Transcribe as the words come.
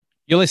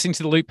You're listening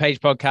to the Luke Page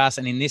podcast,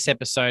 and in this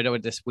episode,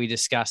 we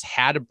discuss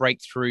how to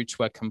break through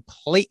to a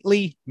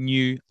completely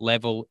new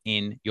level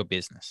in your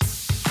business.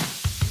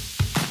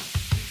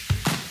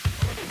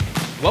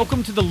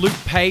 Welcome to the Luke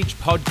Page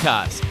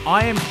podcast.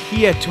 I am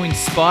here to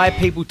inspire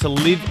people to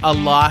live a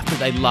life that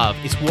they love.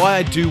 It's why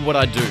I do what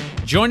I do.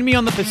 Join me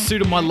on the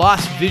pursuit of my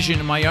life's vision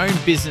and my own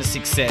business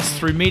success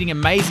through meeting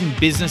amazing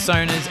business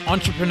owners,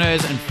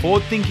 entrepreneurs, and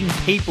forward-thinking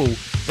people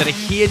that are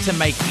here to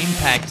make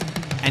impact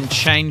and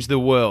change the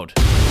world.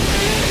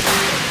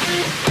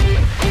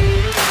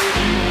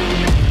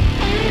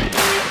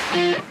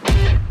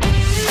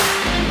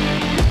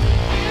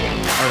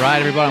 All right,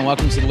 everybody, and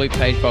welcome to the Luke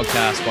Page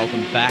podcast.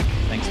 Welcome back.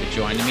 Thanks for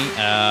joining me.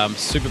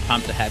 Super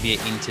pumped to have you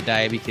in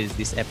today because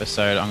this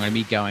episode I'm going to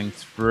be going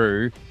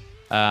through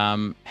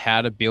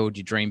how to build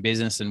your dream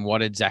business and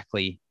what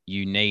exactly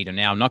you need. And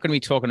now I'm not going to be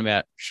talking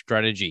about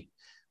strategy.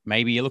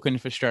 Maybe you're looking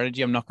for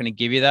strategy. I'm not going to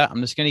give you that.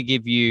 I'm just going to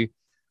give you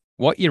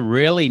what you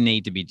really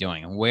need to be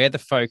doing and where the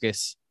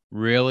focus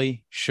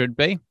really should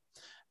be.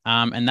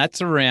 And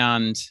that's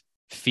around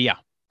fear,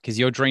 because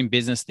your dream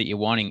business that you're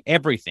wanting,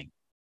 everything,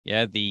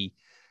 the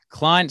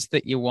clients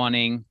that you're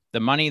wanting, the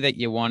money that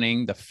you're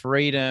wanting, the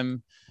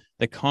freedom,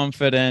 the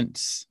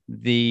confidence,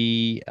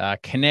 the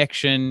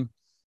connection,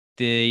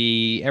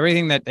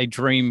 everything that a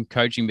dream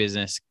coaching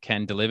business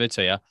can deliver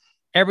to you,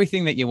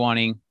 everything that you're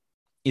wanting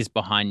is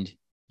behind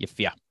your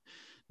fear.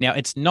 Now,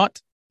 it's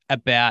not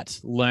about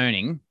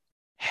learning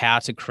how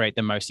to create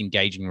the most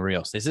engaging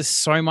reels. There's just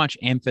so much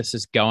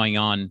emphasis going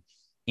on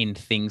in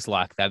things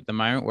like that at the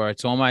moment, where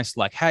it's almost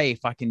like, hey,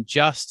 if I can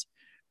just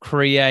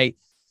create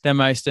the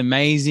most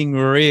amazing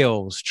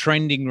reels,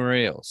 trending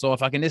reels, or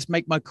if I can just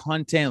make my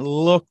content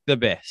look the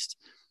best.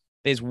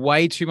 There's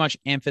way too much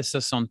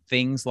emphasis on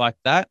things like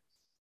that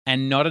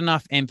and not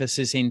enough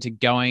emphasis into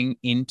going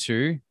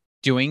into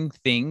doing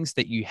things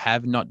that you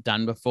have not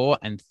done before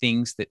and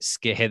things that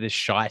scare the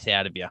shite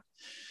out of you.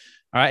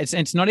 All right.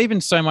 It's not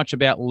even so much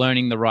about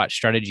learning the right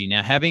strategy.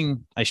 Now,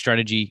 having a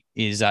strategy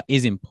is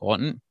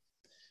important,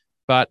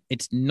 but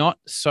it's not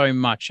so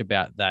much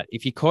about that.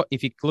 If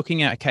you're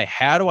looking at, okay,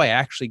 how do I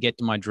actually get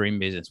to my dream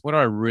business? What do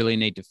I really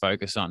need to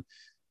focus on?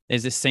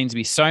 This seems to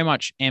be so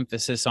much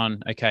emphasis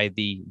on, okay,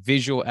 the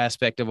visual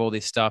aspect of all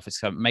this stuff. It's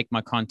going to make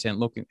my content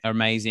look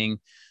amazing.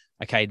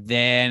 Okay,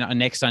 then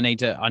next I need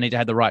to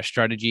have the right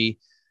strategy.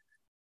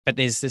 But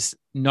there's this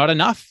not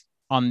enough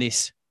on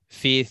this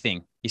fear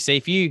thing. You see,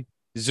 if you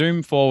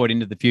zoom forward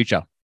into the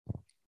future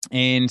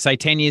and say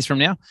 10 years from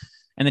now,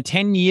 and the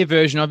 10-year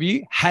version of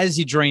you has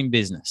your dream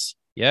business.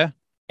 Yeah.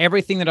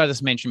 Everything that I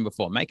just mentioned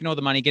before, making all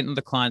the money, getting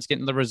the clients,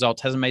 getting the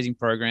results, has an amazing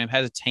program,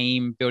 has a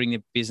team building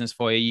the business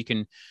for you. You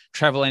can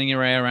travel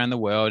anywhere around the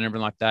world and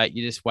everything like that.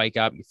 You just wake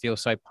up, you feel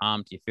so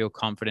pumped, you feel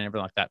confident,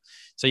 everything like that.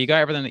 So you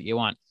got everything that you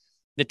want.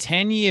 The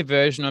 10-year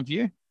version of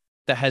you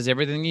that has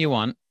everything you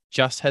want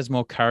just has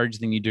more courage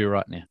than you do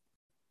right now.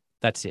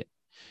 That's it.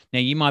 Now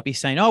you might be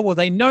saying, oh, well,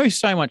 they know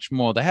so much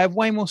more. They have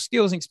way more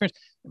skills and experience.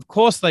 Of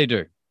course they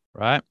do,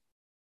 right?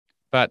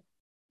 But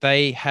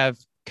they have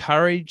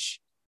courage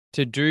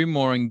to do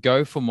more and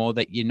go for more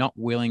that you're not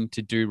willing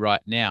to do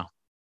right now.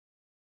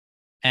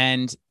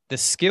 And the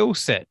skill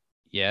set,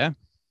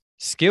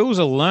 skills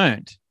are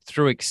learned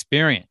through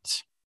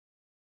experience.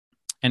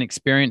 And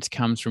experience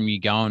comes from you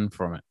going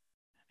from it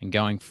and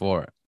going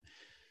for it.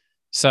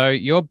 So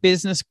your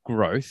business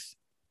growth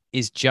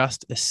is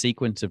just a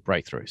sequence of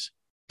breakthroughs.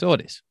 That's all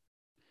it is.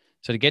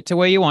 So to get to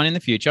where you want in the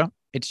future,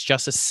 it's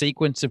just a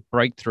sequence of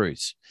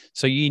breakthroughs.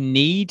 So you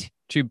need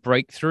to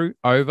break through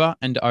over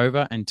and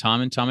over and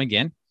time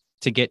again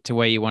to get to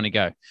where you want to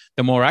go.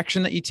 The more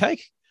action that you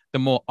take, the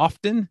more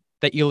often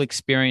that you'll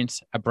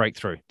experience a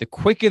breakthrough. The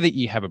quicker that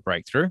you have a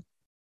breakthrough,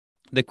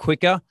 the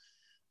quicker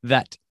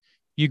that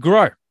you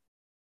grow.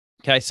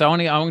 Okay, so I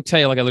want to tell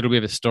you like a little bit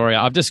of a story.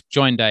 I've just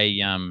joined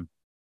a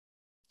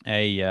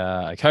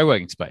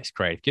co-working space,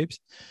 Creative Cubes.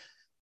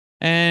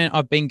 And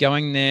I've been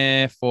going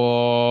there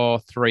for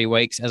 3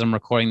 weeks. As I'm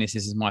recording this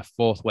is my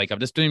 4th week. I've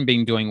just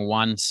been doing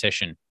one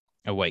session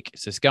a week.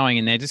 So it's going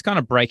in there, just kind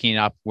of breaking it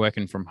up,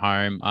 working from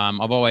home.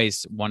 I've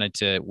always wanted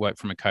to work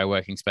from a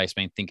co-working space,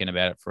 been thinking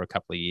about it for a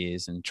couple of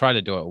years and tried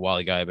to do it a while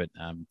ago, but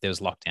there was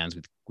lockdowns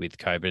with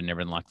COVID and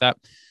everything like that.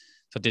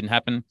 So it didn't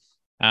happen.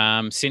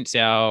 Since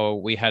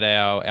we had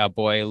our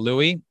boy,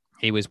 Louis,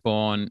 he was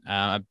born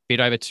a bit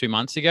over 2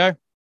 months ago,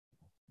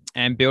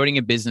 and building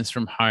a business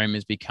from home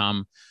has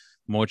become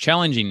more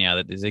challenging now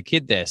that there's a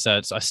kid there.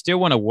 So I still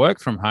want to work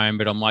from home,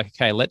 but I'm like,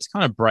 okay, let's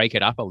kind of break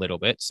it up a little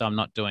bit. So I'm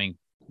not doing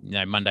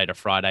Monday to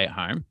Friday at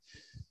home.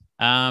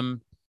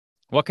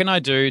 What can I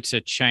do to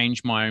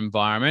change my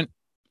environment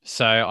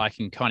so I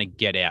can kind of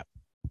get out?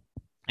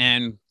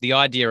 And the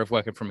idea of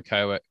working from a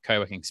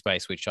co-working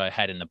space, which I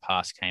had in the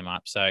past, came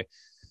up. So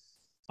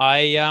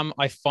I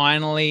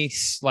finally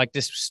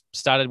just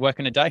started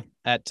working a day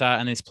at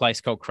in this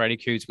place called Creative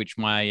Cubes, which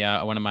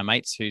one of my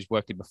mates who's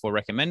worked it before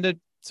recommended.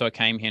 So I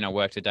came here and I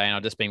worked a day, and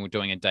I've just been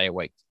doing a day a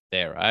week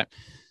there, right?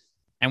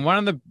 And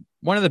one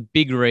of the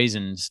big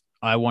reasons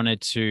I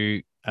wanted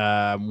to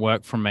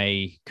work from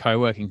a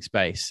co-working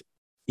space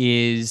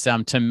is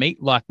to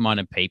meet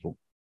like-minded people.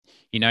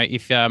 You know,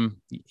 if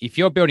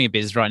you're building a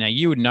business right now,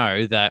 you would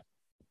know that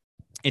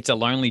it's a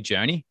lonely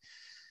journey,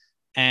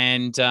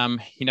 and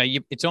you know,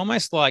 it's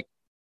almost like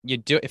you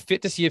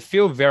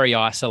feel very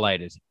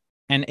isolated.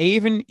 And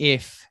even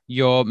if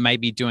you're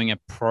maybe doing a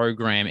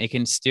program, it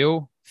can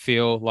still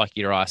feel like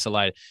you're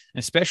isolated,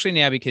 especially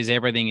now because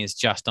everything is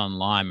just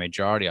online,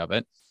 majority of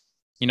it.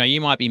 You know,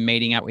 you might be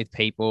meeting up with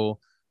people,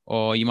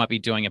 or you might be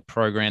doing a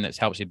program that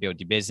helps you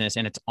build your business,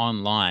 and it's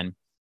online.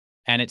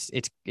 And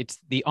it's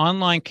the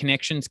online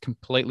connection's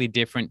completely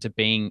different to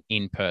being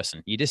in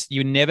person.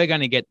 You're never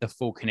going to get the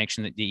full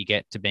connection that you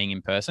get to being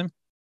in person.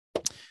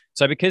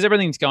 So because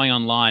everything's going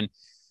online,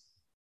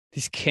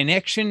 this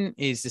connection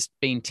is just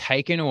being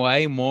taken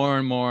away more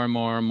and more and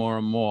more and more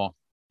and more,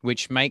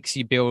 which makes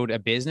you build a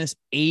business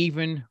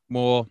even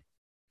more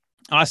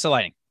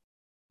isolating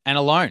and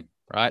alone,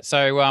 right?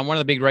 So one of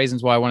the big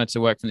reasons why I wanted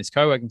to work from this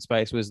co-working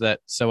space was that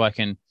so I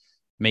can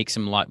meet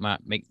some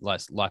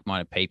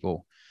like-minded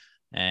people,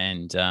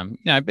 and you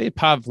know, be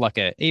part of like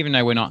even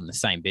though we're not in the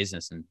same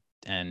business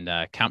and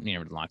company or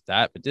everything like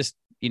that, but just,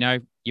 you know,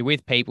 you're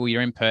with people,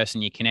 you're in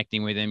person, you're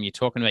connecting with them, you're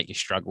talking about your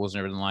struggles and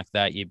everything like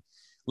that. You're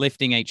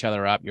lifting each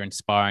other up, you're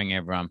inspiring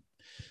everyone,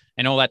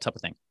 and all that type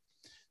of thing.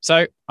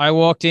 So I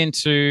walked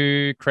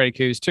into Credit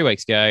Cubes 2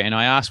 weeks ago, and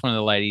I asked one of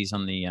the ladies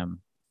on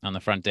the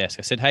front desk.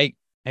 I said, "Hey,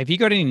 have you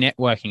got any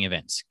networking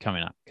events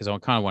coming up? Because I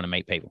kind of want to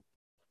meet people."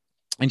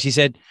 And she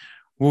said,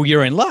 "Well,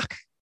 you're in luck.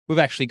 We've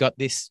actually got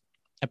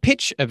a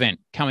pitch event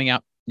coming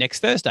up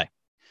next Thursday."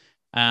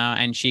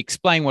 And she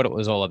explained what it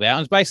was all about.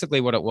 And basically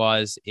what it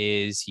was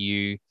is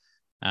they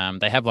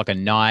have like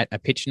a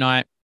pitch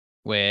night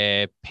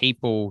where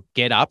people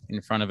get up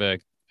in front of a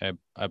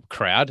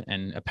crowd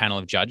and a panel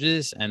of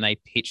judges, and they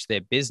pitch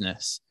their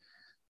business.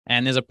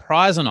 And there's a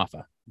prize on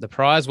offer. The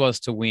prize was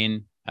to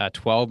win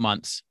 12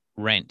 months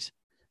rent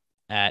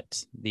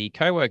at the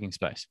co-working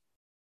space.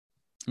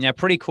 Now,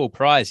 pretty cool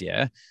prize,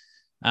 yeah.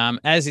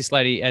 As this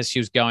lady, as she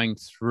was going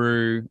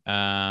through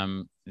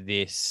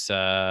this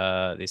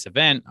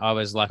event, I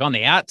was like, on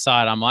the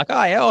outside, I'm like,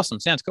 oh yeah, awesome,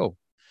 sounds cool.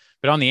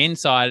 But on the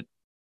inside,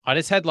 I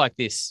just had like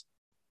this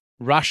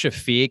rush of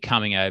fear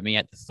coming over me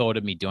at the thought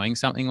of me doing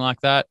something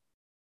like that.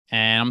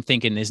 And I'm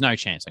thinking, there's no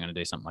chance I'm going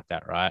to do something like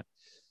that, right?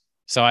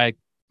 So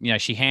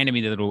she handed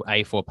me the little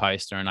A4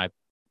 poster, and I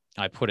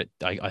put it,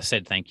 I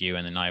said thank you,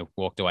 and then I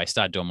walked away,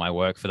 started doing my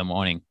work for the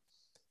morning.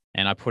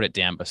 And I put it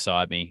down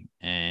beside me,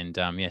 and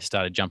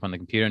started jumping on the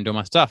computer and doing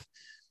my stuff.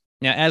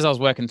 Now, as I was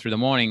working through the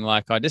morning,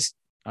 like I don't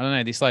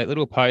know, this like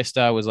little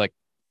poster was like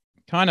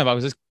I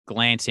was just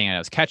glancing at it. I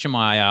was catching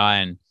my eye,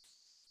 and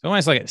it's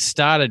almost like it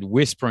started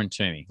whispering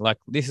to me, like,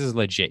 this is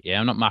legit. Yeah,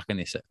 I'm not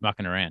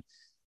mucking around.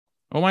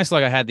 Almost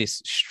like I had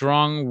this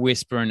strong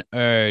whispering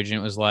urge, and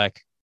it was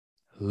like,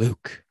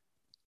 Luke,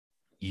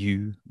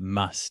 you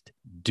must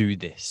do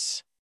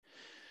this.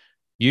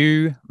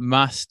 You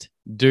must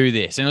do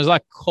this. And it was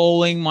like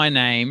calling my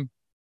name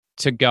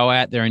to go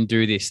out there and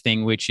do this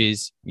thing, which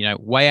is,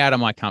 way out of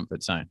my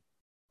comfort zone.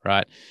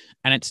 Right.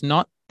 And it's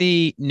not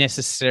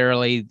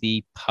necessarily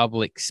the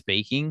public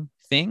speaking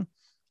thing.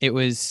 It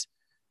was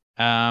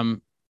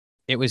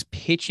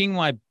pitching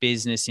my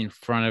business in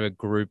front of a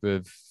group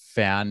of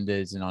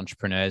founders and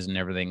entrepreneurs and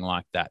everything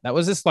like that. That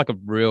was just like a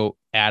real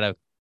out of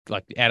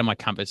my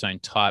comfort zone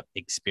type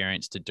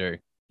experience to do.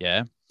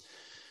 Yeah.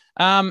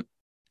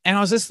 And I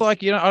was just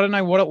like, I don't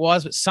know what it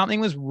was, but something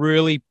was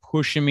really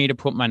pushing me to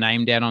put my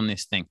name down on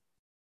this thing.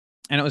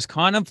 And it was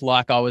kind of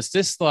like, I was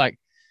just like,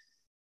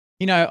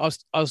 I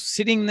was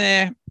sitting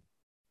there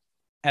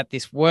at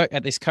this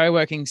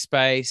co-working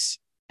space,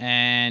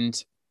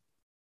 and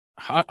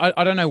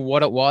I don't know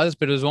what it was,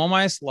 but it was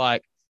almost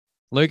like,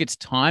 Luke, it's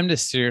time to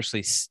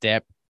seriously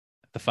step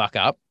the fuck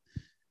up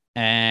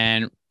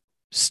and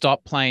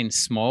stop playing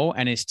small.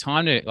 And it's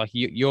time to, like,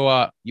 you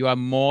are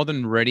more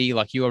than ready.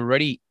 Like, you are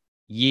ready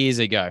years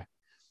ago,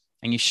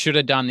 and you should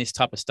have done this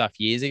type of stuff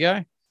years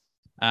ago.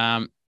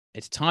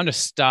 It's time to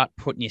start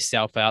putting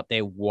yourself out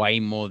there way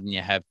more than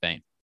you have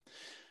been.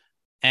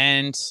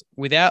 And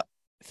without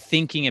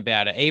thinking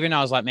about it, even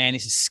I was like, man,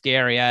 this is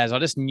scary as. I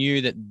just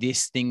knew that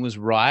this thing was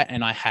right,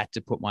 and I had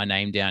to put my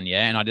name down,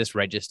 yeah, and I just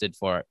registered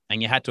for it.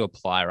 And you had to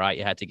apply, right?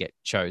 You had to get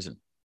chosen.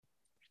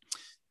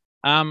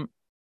 And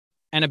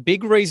a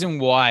big reason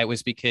why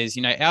was because,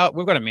 we've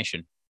got a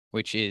mission,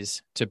 which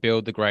is to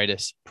build the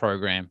greatest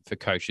program for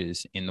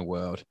coaches in the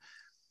world.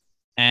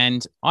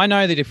 And I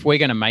know that if we're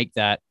going to make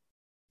that,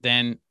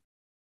 then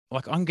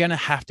like I'm going to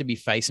have to be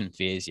facing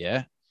fears,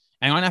 yeah?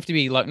 And I'm going to have to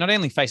be like not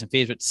only facing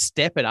fears, but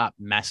step it up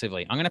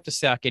massively. I'm going to have to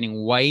start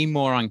getting way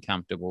more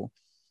uncomfortable,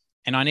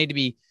 and I need to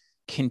be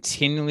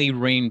continually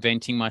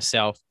reinventing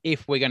myself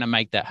if we're going to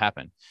make that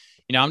happen.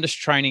 I'm just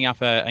training up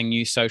a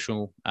new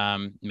social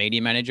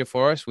media manager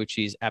for us, which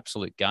is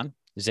absolute gun.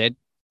 Zed,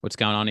 what's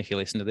going on if you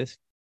listen to this?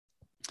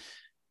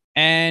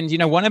 And,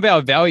 one of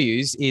our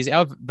values is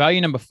our value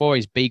number 4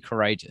 is be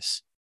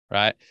courageous,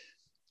 right?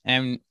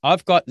 And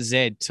I've got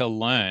Zed to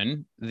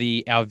learn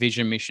our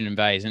vision, mission, and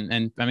values.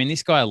 And I mean,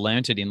 this guy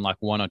learned it in like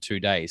 1 or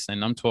 2 days.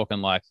 And I'm talking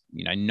like,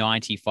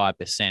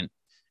 95%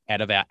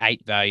 out of our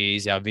 8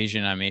 values, our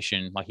vision, our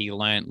mission. Like he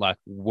learned like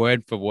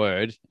word for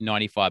word,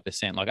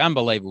 95%, like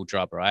unbelievable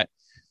job, right?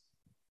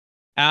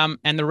 And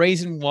the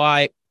reason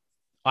why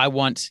I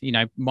want,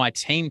 my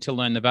team to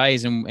learn the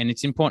values, and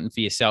it's important for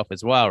yourself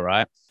as well,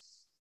 right?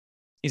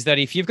 Is that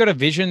if you've got a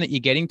vision that you're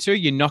getting to,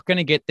 you're not going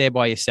to get there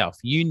by yourself.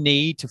 You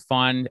need to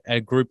find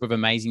a group of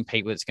amazing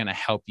people that's going to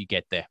help you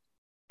get there.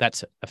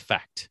 That's a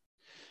fact.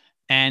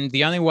 And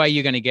the only way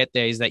you're going to get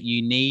there is that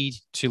you need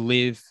to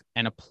live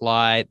and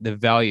apply the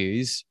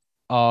values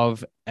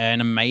of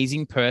an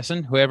amazing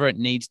person, whoever it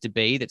needs to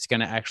be, that's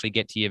going to actually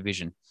get to your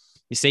vision.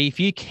 You see, if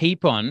you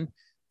keep on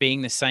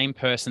being the same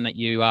person that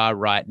you are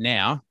right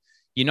now,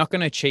 you're not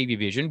going to achieve your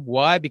vision.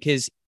 Why?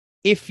 Because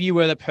if you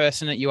were the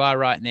person that you are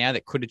right now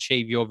that could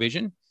achieve your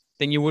vision,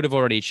 then you would have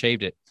already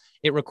achieved it.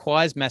 It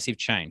requires massive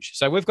change.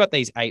 So we've got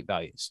these 8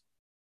 values.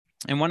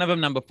 And one of them,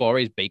 number 4,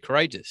 is be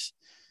courageous.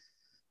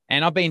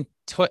 And I've been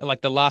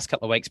like the last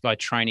couple of weeks by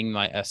training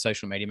my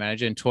social media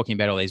manager and talking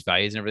about all these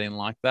values and everything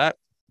like that.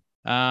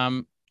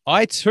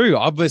 I too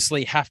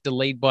obviously have to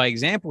lead by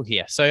example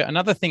here. So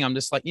another thing, I'm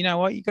just like, you know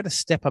what? You've got to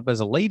step up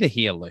as a leader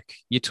here, Luke.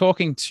 You're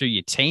talking to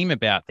your team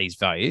about these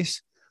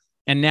values.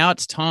 And now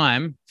it's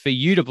time for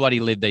you to bloody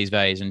live these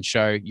values and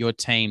show your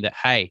team that,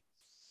 hey,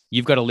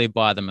 you've got to live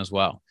by them as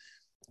well.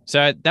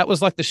 So that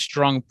was like the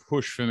strong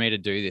push for me to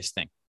do this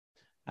thing.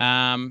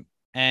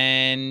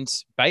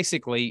 And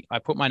basically, I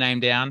put my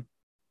name down.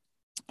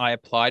 I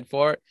applied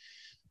for it.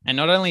 And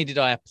not only did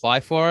I apply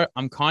for it,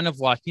 I'm kind of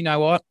like, you know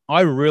what?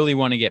 I really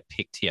want to get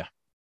picked here.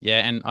 Yeah.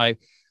 And I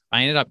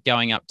ended up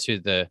going up to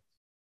the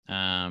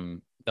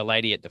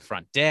lady at the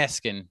front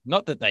desk, and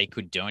not that they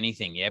could do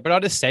anything. Yeah. But I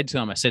just said to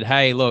them, I said,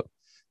 hey, look,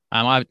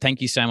 I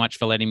thank you so much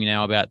for letting me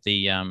know about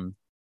the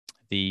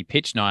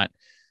pitch night.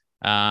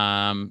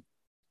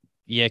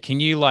 Yeah.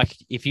 Can you, like,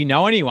 if you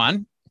know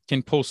anyone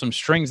can pull some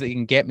strings that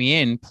can get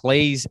me in,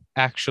 please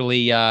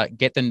actually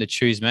get them to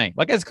choose me.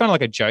 Like, it's kind of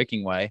like a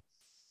joking way,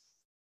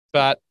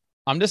 but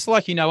I'm just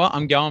like, you know what?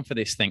 I'm going for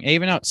this thing.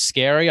 Even though it's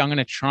scary, I'm going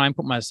to try and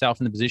put myself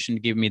in the position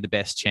to give me the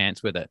best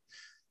chance with it.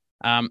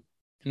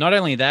 Not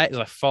only that, is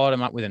I followed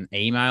them up with an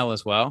email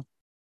as well.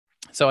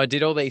 So I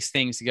did all these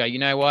things to go, you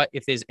know what?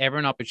 If there's ever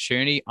an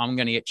opportunity, I'm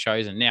going to get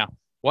chosen. Now,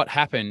 what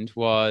happened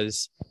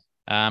was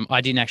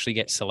I didn't actually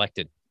get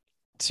selected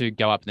to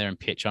go up there and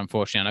pitch,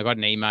 unfortunately. And I got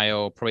an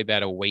email probably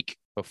about a week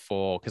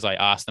before, because I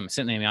asked them,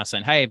 sent an email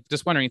saying, hey,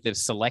 just wondering if they've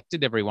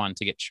selected everyone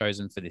to get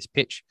chosen for this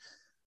pitch.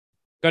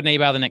 Got an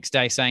email the next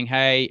day saying,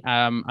 hey,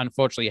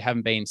 unfortunately, you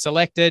haven't been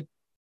selected.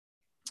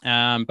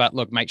 But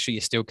look, make sure you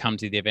still come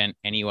to the event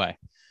anyway.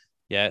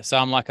 Yeah. So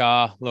I'm like,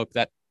 oh, look,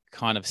 that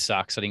kind of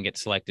sucks. I didn't get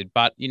selected.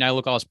 But,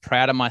 look, I was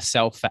proud of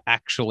myself for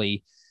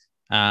actually,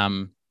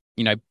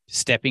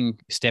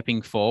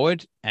 stepping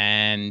forward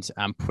and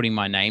putting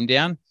my name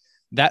down.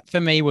 That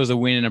for me was a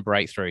win and a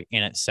breakthrough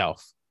in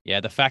itself. Yeah.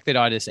 The fact that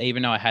I just,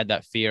 even though I had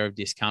that fear of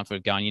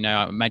discomfort going,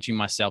 I'm imagining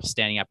myself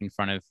standing up in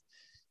front of,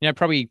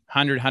 probably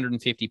 100,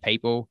 150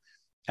 people,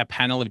 a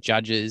panel of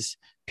judges,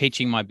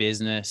 pitching my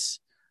business,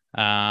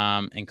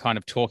 and kind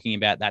of talking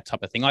about that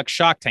type of thing, like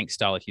Shark Tank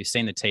style, if you've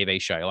seen the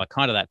TV show, like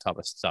kind of that type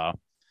of style.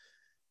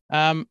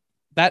 The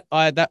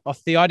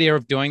idea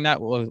of doing that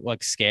was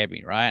like scared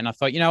me, right? And I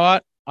thought, you know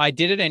what? I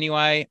did it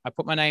anyway. I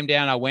put my name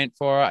down. I went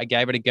for it. I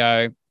gave it a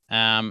go.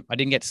 I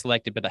didn't get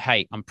selected, but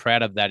hey, I'm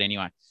proud of that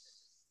anyway.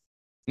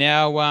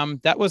 Now,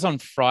 that was on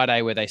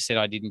Friday where they said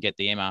I didn't get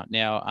the email.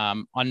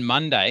 Now, on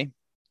Monday,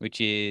 which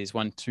is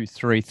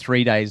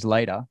 3 days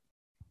later,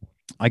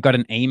 I got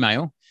an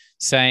email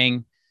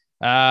saying,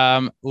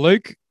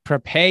 Luke,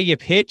 prepare your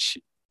pitch.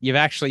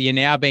 You're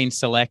now been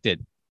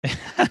selected.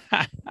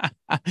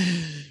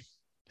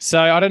 So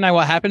I don't know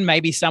what happened.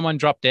 Maybe someone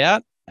dropped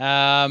out,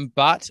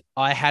 but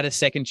I had a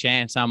second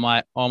chance. I'm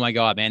like, oh my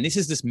God, man, this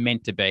is just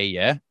meant to be.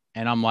 Yeah.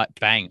 And I'm like,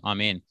 bang,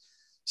 I'm in.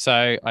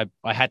 So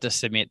I had to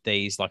submit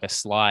these like a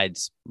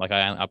slides. Like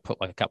I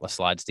put like a couple of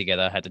slides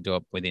together. I had to do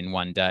it within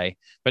one day,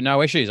 but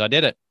no issues. I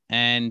did it.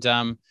 And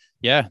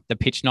the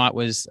pitch night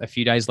was a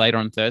few days later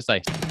on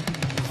Thursday.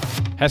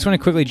 I just want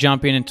to quickly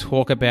jump in and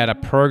talk about a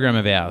program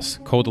of ours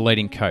called The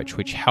Leading Coach,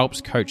 which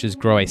helps coaches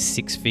grow a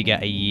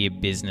 6-figure-a-year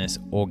business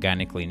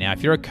organically. Now,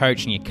 if you're a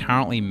coach and you're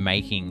currently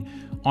making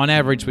on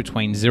average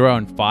between $0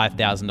 and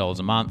 $5,000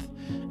 a month,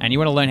 and you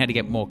want to learn how to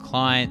get more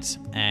clients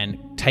and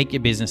take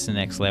your business to the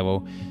next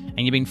level,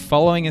 and you've been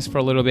following us for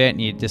a little bit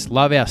and you just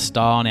love our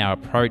style and our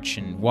approach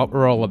and what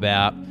we're all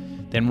about,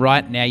 then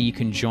right now you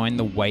can join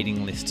the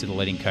waiting list to The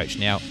Leading Coach.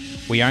 Now,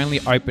 we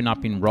only open up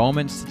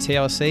enrollments to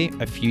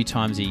TLC a few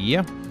times a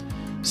year.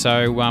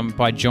 So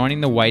by joining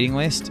the waiting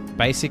list,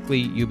 basically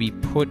you'll be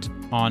put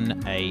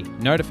on a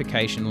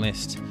notification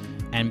list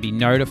and be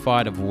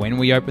notified of when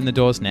we open the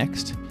doors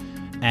next.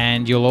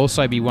 And you'll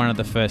also be one of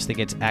the first that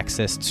gets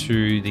access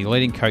to the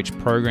Leading Coach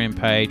program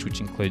page,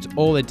 which includes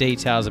all the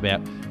details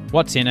about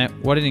what's in it,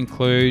 what it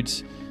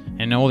includes,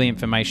 and all the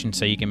information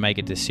so you can make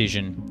a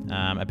decision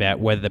about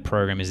whether the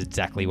program is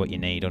exactly what you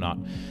need or not.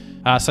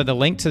 So the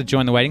link to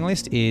join the waiting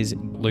list is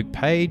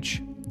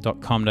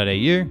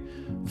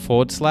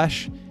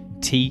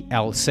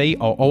lukepage.com.au/TLC.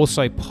 I'll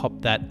also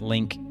pop that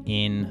link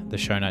in the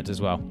show notes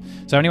as well.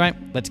 So anyway,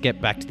 let's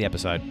get back to the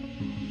episode.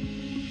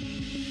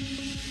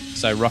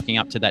 So rocking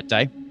up to that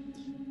day,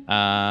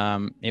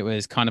 it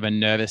was kind of a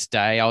nervous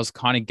day. I was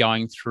kind of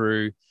going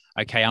through,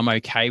 okay, I'm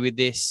okay with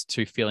this,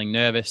 to feeling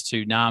nervous,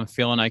 to nah, I'm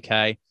feeling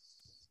okay.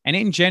 And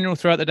in general,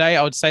 throughout the day,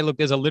 I would say, look,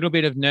 there's a little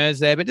bit of nerves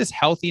there, but just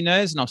healthy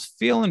nerves. And I was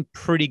feeling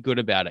pretty good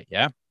about it.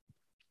 Yeah.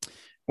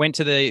 Went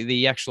to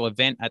the actual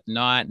event at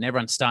night, and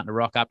everyone's starting to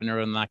rock up and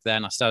everything like that.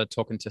 And I started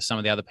talking to some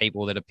of the other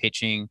people that are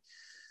pitching.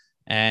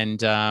 And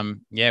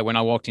when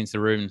I walked into the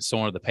room and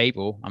saw the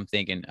people, I'm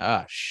thinking,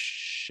 oh,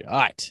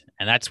 shite.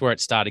 And that's where it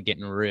started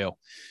getting real.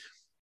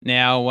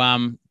 Now,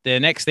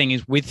 the next thing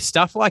is, with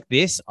stuff like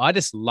this, I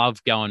just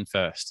love going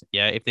first.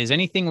 Yeah. If there's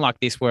anything like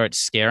this where it's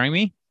scaring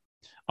me,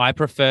 I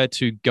prefer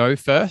to go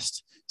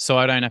first, so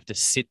I don't have to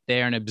sit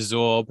there and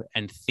absorb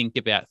and think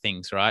about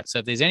things, right? So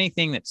if there's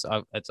anything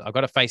I've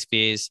got to face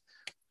fears,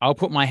 I'll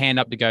put my hand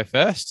up to go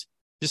first,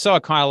 just so I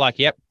kind of like,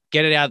 yep,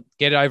 get it out,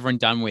 get it over and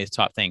done with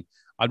type thing.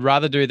 I'd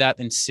rather do that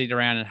than sit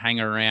around and hang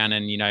around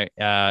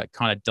and,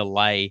 kind of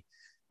delay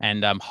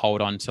and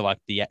hold on to like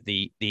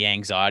the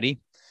anxiety,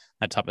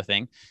 that type of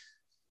thing.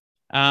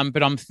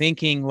 But I'm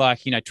thinking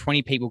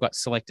 20 people got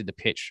selected to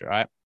pitch,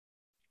 right?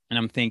 And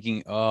I'm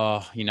thinking,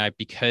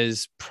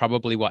 because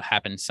probably what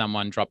happened,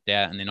 someone dropped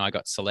out and then I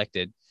got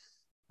selected.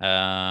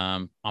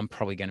 I'm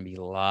probably going to be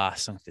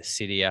last on the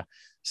sit here.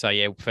 So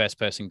yeah, first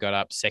person got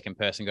up, second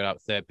person got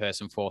up, third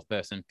person, fourth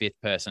person,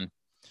 fifth person.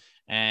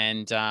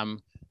 And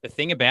the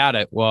thing about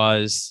it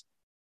was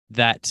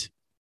that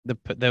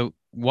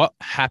what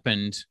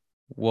happened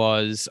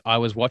was I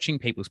was watching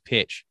people's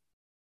pitch,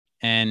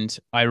 and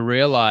I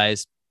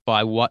realized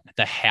by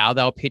how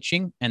they were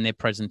pitching and their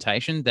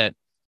presentation that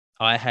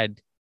I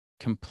had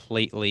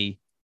completely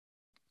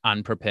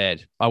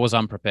unprepared. I was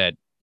unprepared.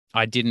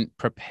 I didn't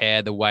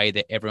prepare the way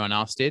that everyone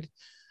else did.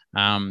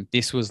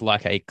 This was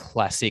like a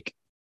classic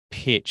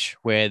pitch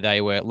where they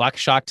were like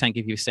Shark Tank,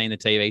 if you've seen the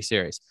TV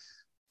series.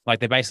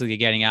 Like they're basically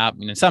getting up.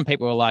 Some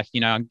people are like,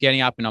 I'm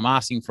getting up and I'm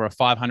asking for a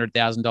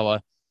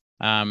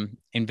 $500,000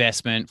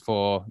 investment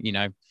for,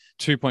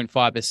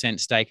 2.5%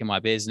 stake in my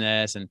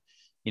business. And,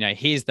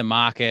 here's the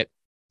market,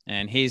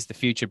 and here's the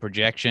future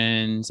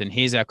projections, and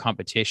here's our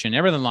competition,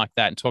 everything like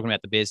that, and talking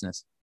about the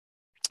business.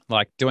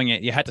 Like doing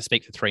it, you had to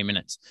speak for 3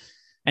 minutes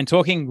and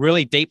talking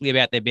really deeply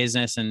about their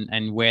business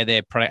and where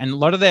their product. And a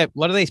lot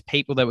of these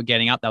people that were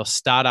getting up, they were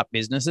startup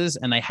businesses,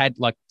 and they had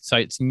so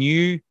it's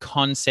new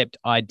concept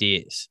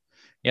ideas.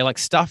 Yeah, like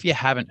stuff you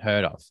haven't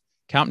heard of.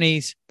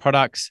 Companies,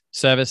 products,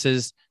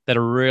 services that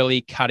are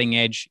really cutting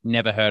edge,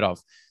 never heard of.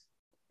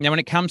 Now, when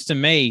it comes to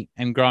me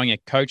and growing a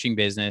coaching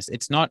business,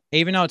 it's not,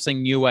 even though it's a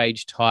new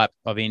age type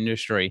of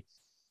industry,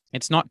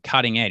 it's not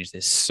cutting edge.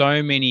 There's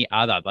so many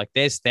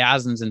there's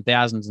thousands and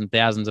thousands and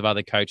thousands of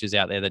other coaches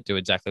out there that do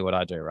exactly what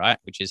I do, right?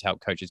 Which is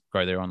help coaches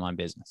grow their online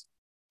business.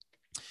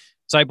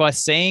 So by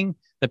seeing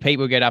the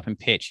people get up and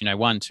pitch,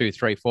 1, 2,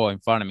 3, 4 in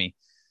front of me,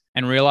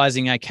 and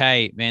realizing,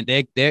 okay, man,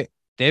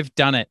 they've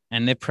done it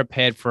and they're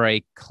prepared for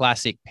a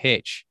classic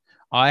pitch.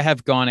 I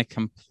have gone a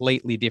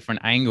completely different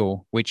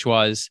angle, which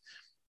was,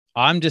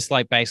 I'm just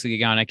like basically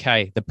going,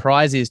 okay, the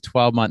prize is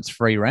 12 months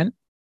free rent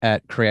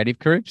at Creative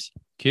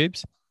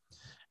Cubes.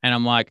 And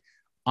I'm like,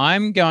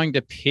 I'm going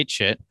to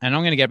pitch it, and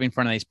I'm going to get up in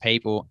front of these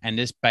people, and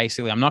just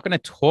basically, I'm not going to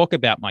talk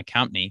about my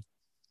company.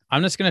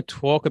 I'm just going to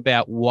talk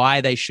about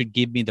why they should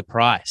give me the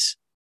prize.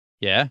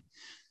 Yeah.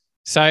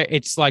 So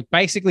it's like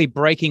basically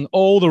breaking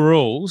all the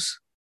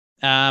rules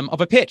of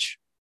a pitch,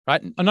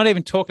 right? I'm not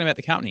even talking about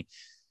the company.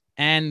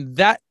 And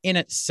that in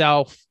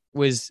itself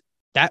was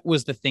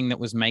the thing that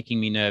was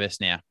making me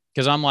nervous now.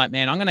 Because I'm like,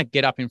 man, I'm going to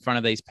get up in front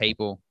of these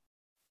people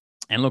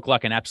and look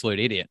like an absolute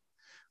idiot.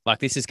 Like,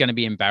 this is going to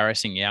be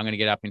embarrassing. Yeah, I'm going to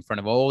get up in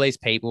front of all these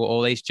people,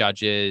 all these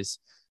judges,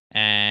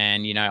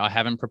 and, I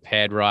haven't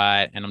prepared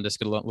right, and I'm just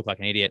going to look like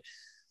an idiot.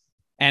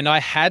 And I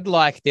had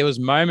there was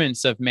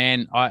moments of,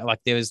 man,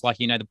 there was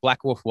the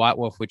black wolf, white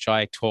wolf, which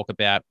I talk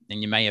about,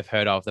 and you may have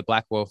heard of the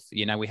black wolf.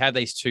 We have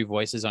these two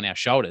voices on our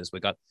shoulders.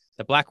 We've got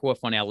the black wolf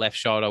on our left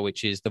shoulder,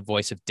 which is the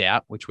voice of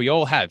doubt, which we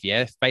all have.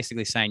 Yeah.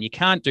 Basically saying, you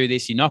can't do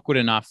this. You're not good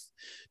enough.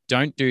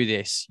 Don't do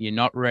this. You're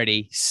not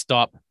ready.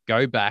 Stop,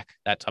 go back,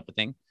 that type of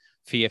thing.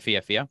 Fear,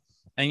 fear, fear.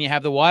 And you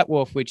have the white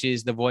wolf, which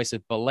is the voice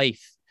of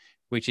belief,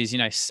 which is,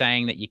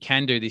 saying that you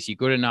can do this. You're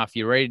good enough.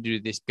 You're ready to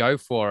do this. Go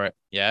for it.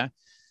 Yeah.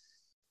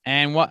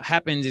 And what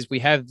happens is we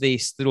have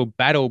this little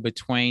battle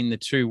between the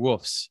two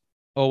wolves,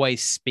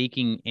 always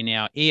speaking in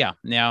our ear.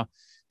 Now,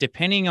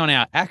 depending on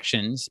our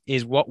actions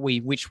is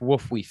which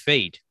wolf we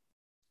feed.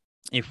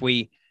 If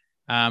we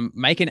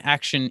make an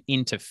action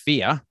into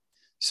fear,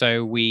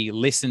 so we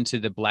listen to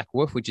the black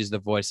wolf, which is the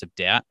voice of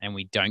doubt, and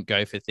we don't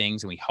go for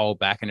things and we hold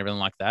back and everything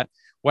like that.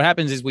 What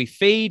happens is we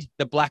feed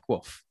the black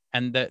wolf,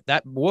 and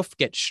that wolf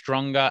gets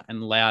stronger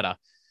and louder.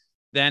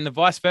 Then the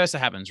vice versa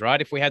happens,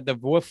 right? If we had the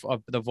wolf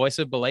of the voice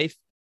of belief,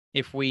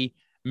 if we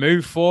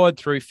move forward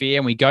through fear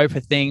and we go for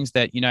things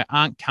that,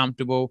 aren't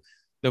comfortable,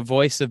 the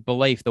voice of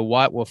belief, the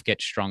white wolf,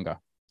 gets stronger.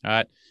 All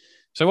right.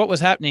 So what was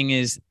happening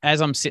is,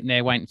 as I'm sitting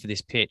there waiting for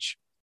this pitch,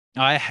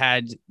 I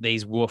had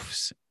these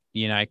wolves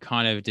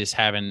kind of just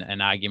having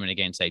an argument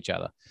against each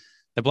other.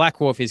 The Black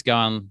Wolf is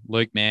going,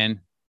 Luke,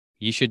 man,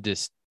 you should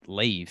just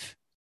leave.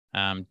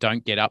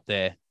 Don't get up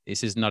there.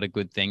 This is not a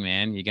good thing,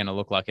 man. You're going to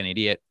look like an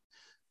idiot.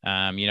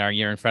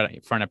 You're in front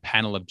of a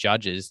panel of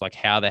judges. Like,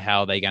 how the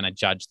hell are they going to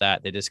judge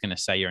that? They're just going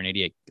to say you're an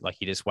idiot. Like,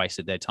 you just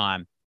wasted their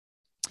time.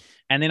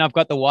 And then I've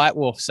got the White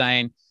Wolf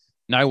saying,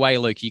 no way,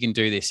 Luke, you can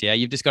do this. Yeah.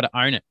 You've just got to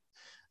own it.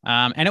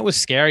 And it was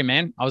scary,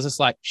 man. I was just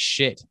like,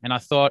 shit. And I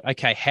thought,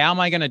 okay, how am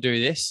I going to do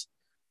this?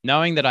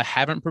 Knowing that I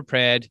haven't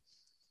prepared.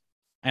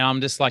 And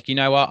I'm just like, you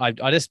know what?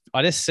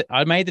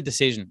 I made the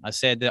decision. I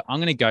said that I'm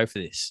going to go for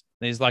this.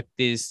 There's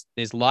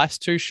life's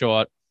too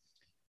short.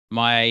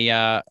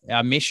 Our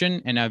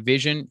mission and our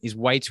vision is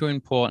way too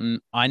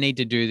important. I need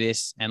to do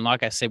this. And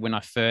like I said, when I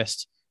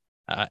first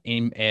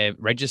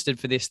registered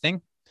for this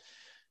thing,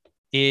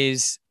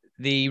 is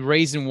the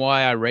reason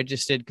why I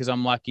registered, because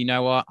I'm like, you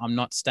know what? I'm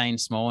not staying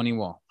small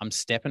anymore. I'm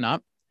stepping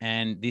up.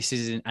 And this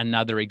is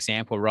another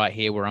example right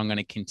here where I'm going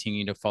to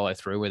continue to follow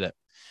through with it.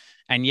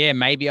 And yeah,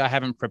 maybe I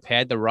haven't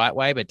prepared the right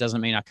way, but it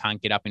doesn't mean I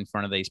can't get up in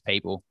front of these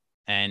people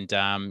and,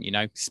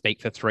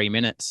 speak for 3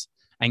 minutes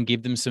and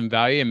give them some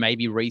value and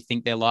maybe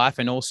rethink their life,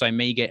 and also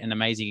me get an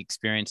amazing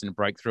experience and a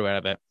breakthrough out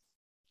of it.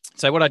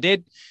 So what I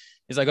did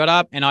is I got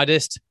up and I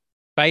just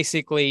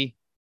basically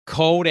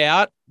called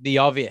out the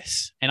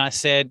obvious. And I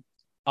said,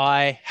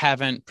 I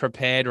haven't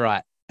prepared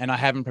right, and I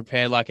haven't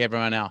prepared like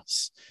everyone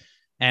else.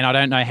 And I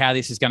don't know how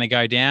this is going to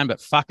go down,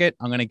 but fuck it.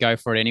 I'm going to go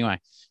for it anyway.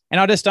 And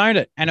I just owned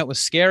it. And it was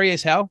scary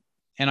as hell.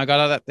 And I got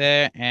up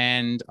there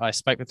and I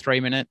spoke for 3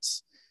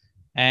 minutes.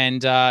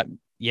 And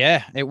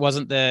it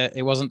wasn't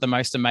the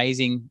most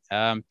amazing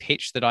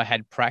pitch that I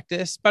had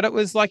practiced, but it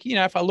was like,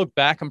 if I look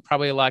back, I'm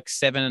probably like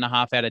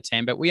 7.5 out of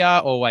 10, but we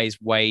are always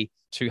way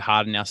too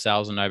hard on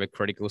ourselves and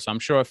overcritical. So I'm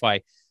sure if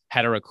I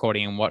had a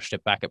recording and watched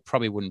it back, it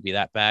probably wouldn't be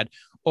that bad.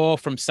 Or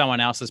from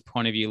someone else's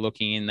point of view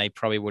looking in, they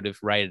probably would have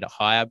rated it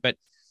higher. But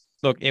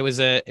look, it was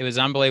an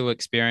unbelievable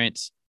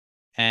experience.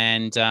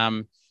 And,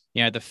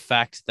 the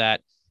fact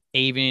that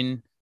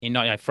even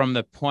from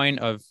the point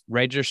of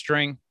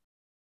registering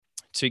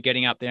to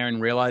getting up there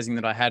and realizing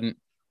that I hadn't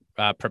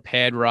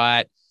prepared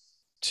right,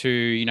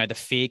 to, the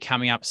fear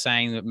coming up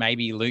saying that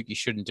maybe, Luke, you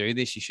shouldn't do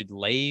this, you should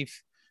leave,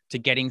 to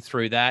getting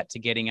through that, to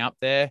getting up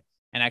there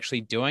and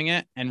actually doing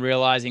it and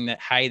realizing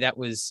that, hey, that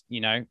was,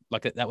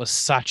 that was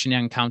such an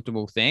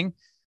uncomfortable thing.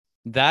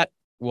 That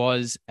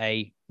was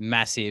a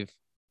massive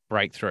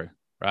breakthrough,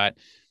 right?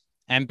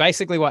 And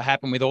basically what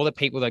happened with all the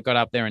people that got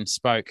up there and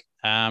spoke,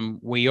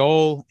 we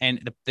all,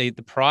 and the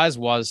prize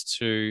was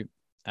to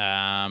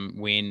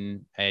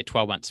win a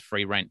 12 months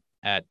free rent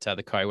at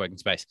the co-working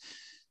space.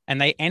 And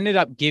they ended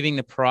up giving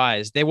the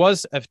prize. There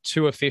was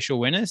 2 official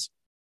winners,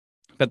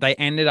 but they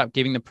ended up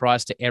giving the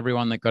prize to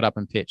everyone that got up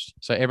and pitched.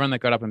 So everyone that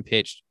got up and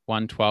pitched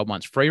won 12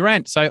 months free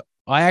rent. So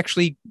I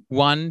actually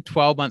won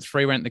 12 months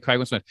free rent at the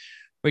co-working space,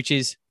 which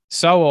is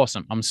so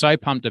awesome. I'm so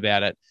pumped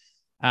about it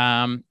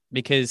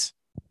because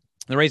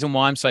the reason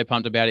why I'm so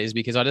pumped about it is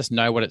because I just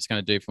know what it's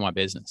going to do for my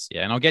business.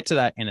 Yeah. And I'll get to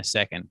that in a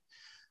second.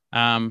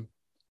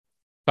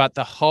 But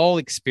the whole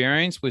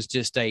experience was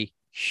just a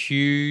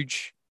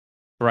huge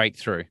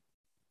breakthrough.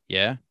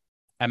 Yeah.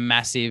 A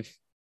massive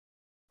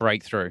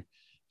breakthrough.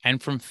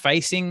 And from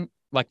facing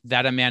like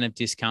that amount of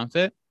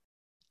discomfort,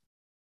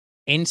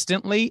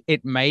 instantly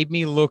it made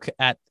me look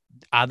at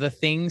other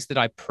things that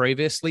I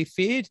previously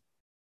feared,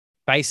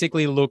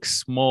 basically look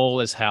small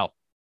as hell.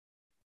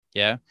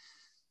 Yeah.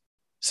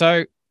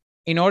 So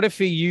in order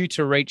for you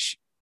to reach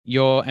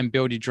and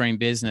build your dream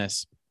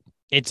business,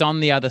 it's on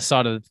the other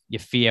side of your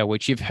fear,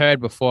 which you've heard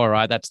before,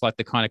 right? That's like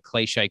the kind of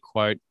cliche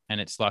quote. And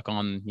it's like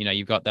on,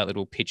 you've got that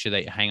little picture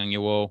that you hang on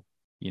your wall.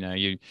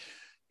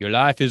 Your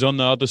life is on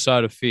the other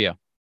side of fear.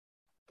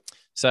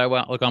 So,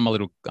 well, look, I'm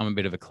a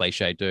bit of a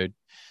cliche dude.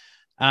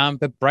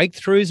 But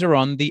breakthroughs are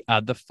on the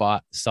other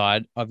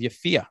side of your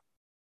fear.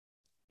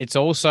 It's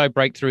also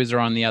breakthroughs are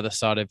on the other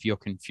side of your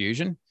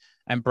confusion,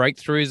 and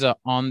breakthroughs are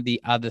on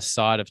the other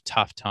side of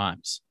tough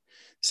times.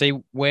 See,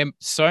 where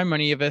so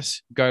many of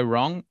us go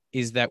wrong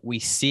is that we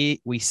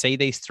see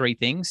these 3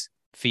 things: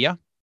 fear,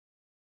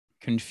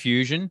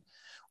 confusion,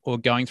 or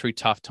going through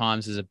tough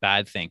times as a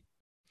bad thing.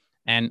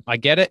 And I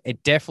get it.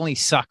 It definitely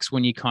sucks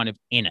when you're kind of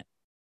in it.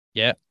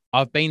 Yeah.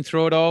 I've been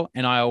through it all,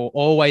 and I will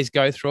always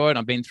go through it.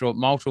 I've been through it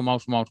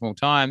multiple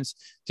times,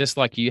 just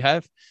like you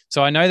have.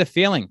 So I know the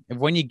feeling of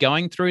when you're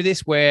going through this,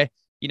 where,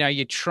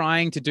 you're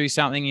trying to do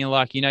something and you're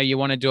like, you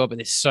want to do it, but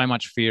there's so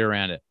much fear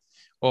around it.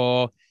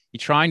 Or you're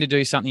trying to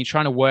do something, you're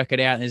trying to work it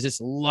out, and there's just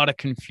a lot of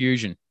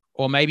confusion.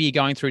 Or maybe you're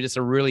going through just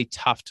a really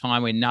tough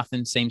time where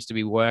nothing seems to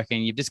be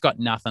working. You've just got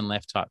nothing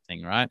left type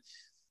thing, right?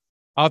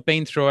 I've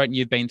been through it and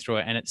you've been through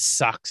it, and it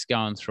sucks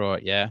going through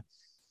it. Yeah.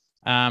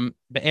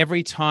 But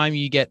every time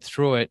you get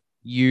through it,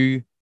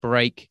 you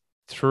break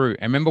through.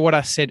 And remember what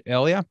I said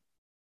earlier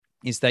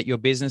is that your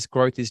business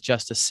growth is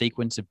just a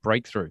sequence of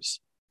breakthroughs.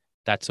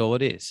 That's all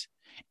it is.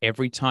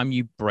 Every time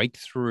you break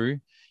through,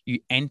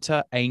 you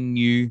enter a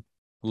new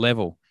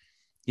level.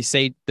 You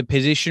see, the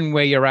position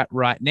where you're at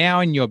right now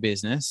in your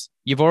business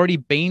you've already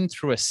been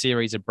through a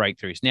series of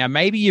breakthroughs. Now,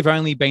 maybe you've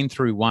only been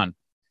through one.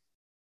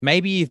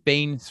 Maybe you've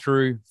been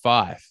through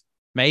 5.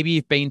 Maybe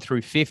you've been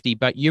through 50,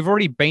 but you've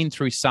already been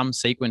through some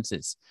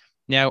sequences.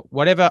 Now,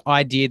 whatever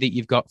idea that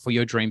you've got for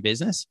your dream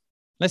business,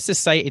 let's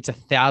just say it's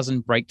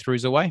 1,000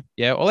 breakthroughs away.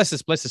 Yeah. Or let's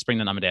just bring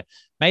the number down.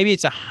 Maybe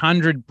it's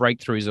 100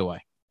 breakthroughs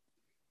away.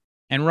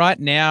 And right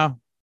now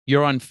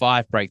you're on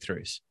 5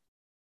 breakthroughs.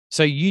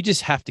 So you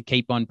just have to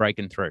keep on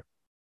breaking through.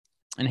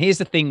 And here's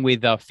the thing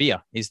with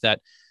fear is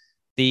that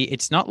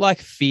it's not like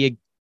fear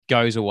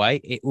goes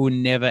away. It will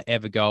never,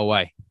 ever go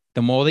away.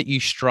 The more that you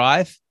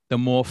strive, the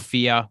more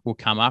fear will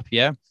come up.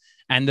 Yeah.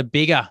 And the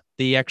bigger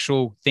the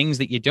actual things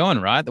that you're doing,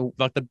 right?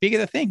 The bigger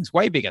the things,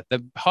 way bigger.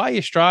 The higher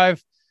you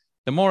strive,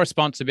 the more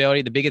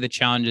responsibility, the bigger the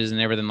challenges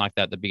and everything like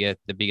that, the bigger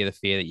the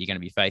fear that you're going to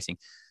be facing.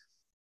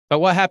 But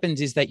what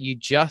happens is that you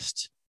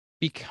just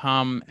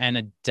become and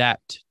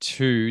adapt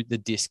to the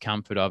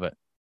discomfort of it.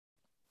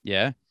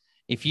 Yeah.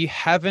 If you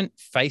haven't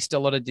faced a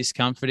lot of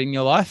discomfort in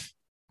your life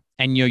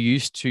and you're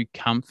used to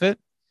comfort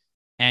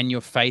and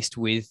you're faced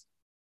with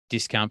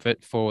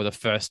discomfort for the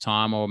first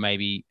time or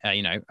maybe,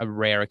 a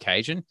rare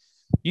occasion,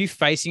 you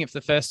facing it for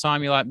the first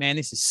time, you're like, man,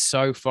 this is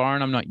so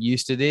foreign. I'm not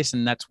used to this.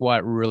 And that's why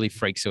it really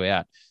freaks you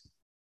out.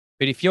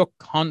 But if you're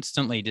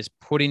constantly just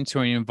put into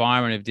an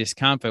environment of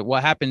discomfort,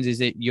 what happens is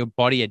that your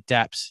body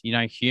adapts.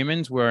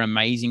 Humans, we're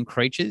amazing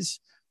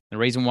creatures. The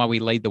reason why we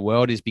lead the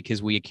world is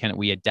because we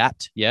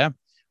adapt. Yeah.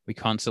 We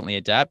constantly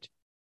adapt.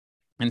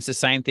 And it's the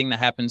same thing that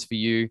happens for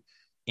you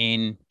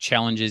in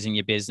challenges in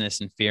your business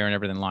and fear and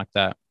everything like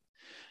that.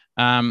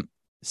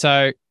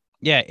 So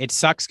yeah, it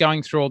sucks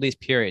going through all these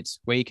periods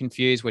where you're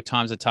confused, where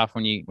times are tough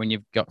when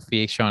you've got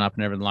fear showing up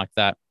and everything like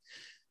that.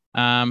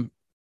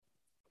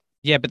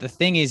 Yeah, but the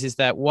thing is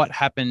that what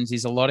happens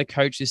is a lot of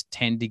coaches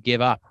tend to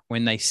give up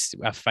when they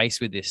are faced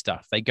with this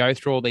stuff. They go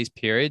through all these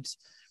periods,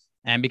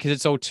 and because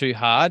it's all too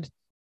hard,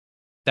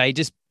 they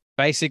just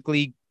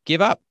basically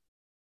give up.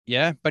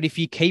 Yeah, but if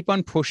you keep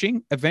on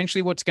pushing,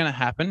 eventually what's going to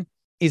happen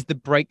is the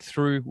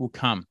breakthrough will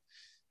come.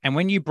 And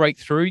when you break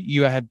through,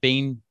 you have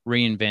been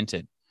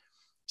reinvented.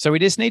 So we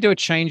just need to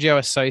change our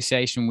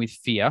association with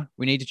fear.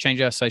 We need to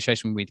change our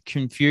association with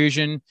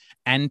confusion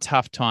and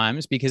tough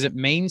times, because it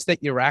means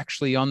that you're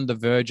actually on the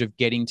verge of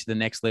getting to the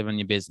next level in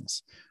your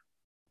business.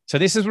 So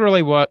this is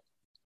really what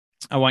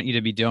I want you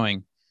to be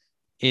doing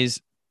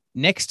is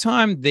next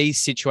time these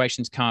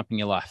situations come up in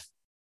your life,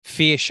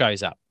 fear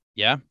shows up.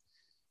 Yeah.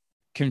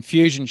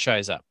 Confusion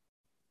shows up.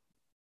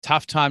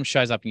 Tough times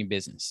shows up in your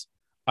business.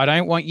 I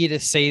don't want you to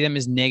see them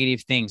as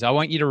negative things. I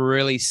want you to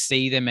really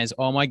see them as,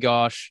 oh my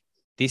gosh,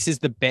 this is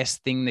the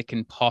best thing that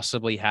can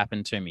possibly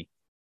happen to me.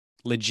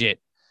 Legit.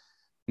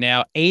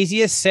 Now,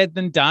 easier said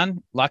than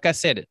done. Like I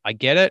said, I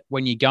get it.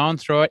 When you're going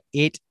through it,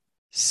 it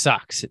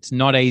sucks. It's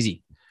not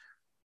easy.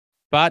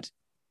 But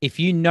if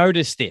you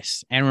notice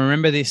this and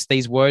remember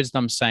these words that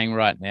I'm saying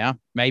right now,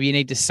 maybe you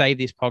need to save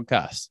this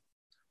podcast.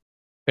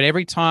 But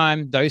every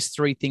time those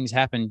 3 things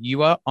happen,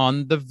 you are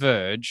on the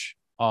verge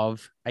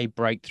of a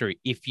breakthrough.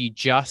 If you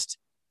just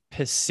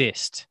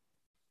persist.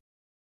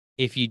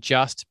 If you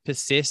just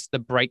persist, the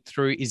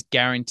breakthrough is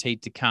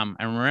guaranteed to come.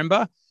 And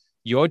remember,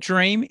 your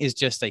dream is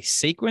just a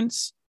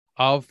sequence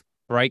of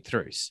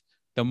breakthroughs.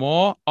 The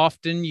more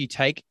often you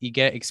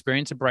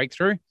experience a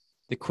breakthrough,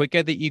 the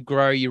quicker that you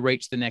grow, you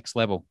reach the next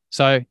level.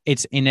 So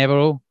it's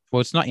inevitable. Well,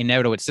 it's not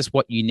inevitable. It's just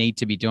what you need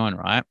to be doing,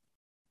 right?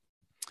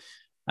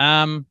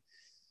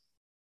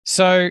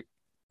 So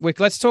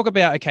let's talk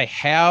about, okay,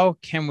 how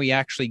can we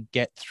actually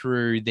get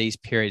through these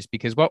periods?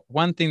 Because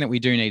one thing that we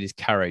do need is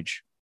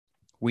courage.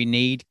 We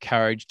need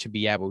courage to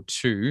be able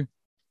to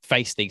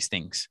face these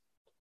things,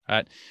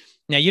 right?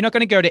 Now, you're not going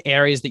to go to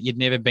areas that you've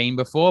never been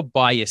before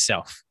by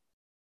yourself.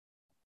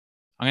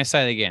 I'm going to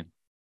say that again.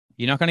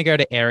 You're not going to go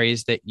to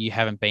areas that you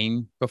haven't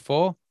been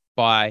before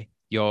by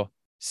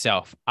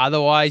yourself.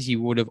 Otherwise,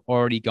 you would have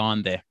already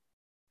gone there.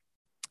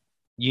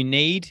 You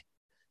need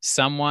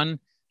someone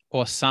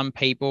or some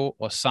people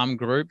or some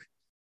group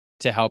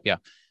to help you.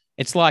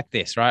 It's like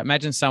this, right?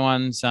 Imagine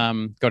someone's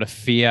got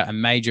a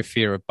major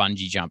fear of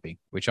bungee jumping,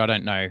 which I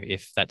don't know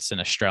if that's an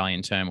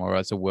Australian term or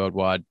it's a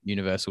worldwide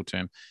universal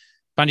term.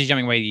 Bungee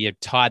jumping, where you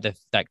tie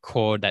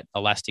that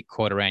elastic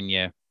cord around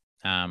your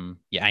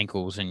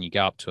ankles and you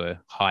go up to a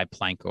high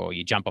plank, or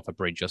you jump off a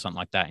bridge or something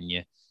like that, and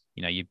you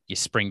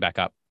spring back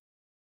up.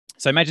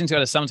 So imagine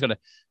someone's got a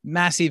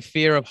massive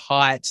fear of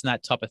heights and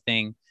that type of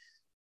thing,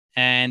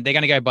 and they're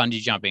going to go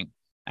bungee jumping.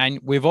 And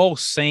we've all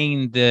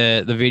seen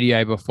the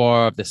video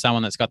before of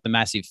someone that's got the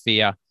massive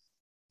fear,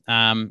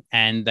 and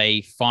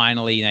they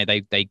finally,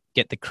 they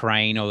get the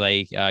crane or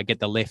they get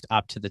the lift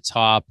up to the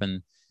top,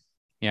 and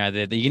you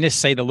can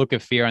just see the look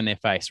of fear on their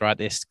face, right?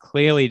 They're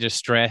clearly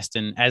distressed,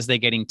 and as they're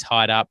getting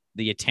tied up,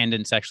 the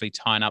attendant's actually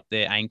tying up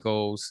their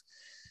ankles,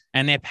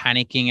 and they're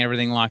panicking,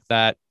 everything like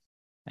that.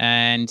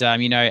 And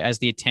as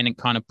the attendant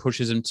kind of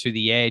pushes them to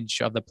the edge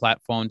of the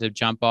platform to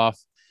jump off,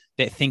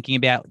 they're thinking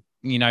about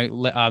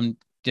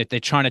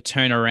they're trying to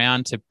turn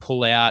around to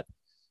pull out,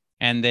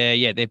 and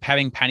they're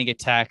having panic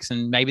attacks,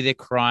 and maybe they're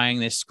crying,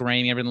 they're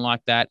screaming, everything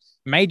like that.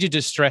 Major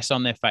distress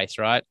on their face,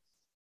 right?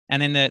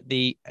 And then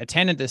the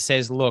attendant that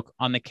says, look,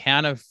 on the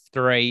count of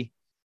 3,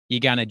 you're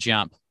going to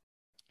jump.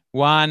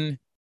 1,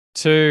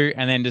 2,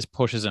 and then just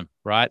pushes them,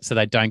 right? So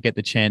they don't get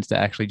the chance to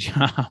actually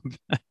jump.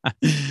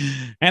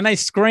 And they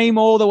scream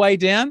all the way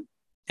down.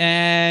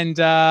 And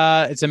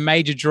it's a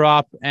major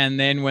drop. And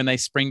then when they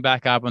spring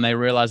back up and they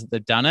realize that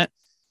they've done it,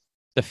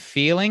 the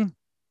feeling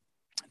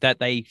that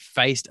they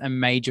faced a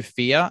major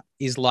fear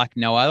is like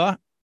no other.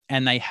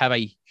 And they have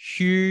a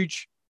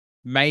huge,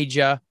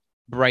 major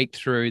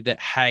breakthrough that,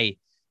 hey,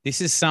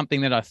 this is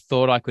something that I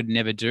thought I could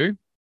never do.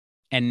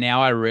 And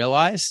now I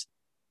realize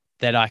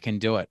that I can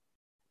do it.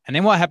 And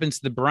then what happens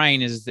to the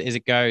brain is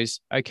it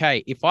goes,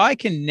 okay, if I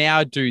can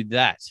now do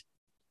that,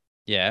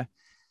 yeah,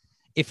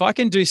 if I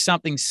can do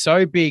something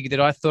so big that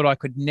I thought I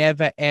could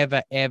never,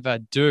 ever, ever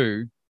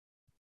do,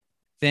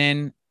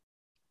 then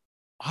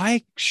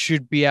I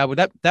should be able,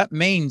 that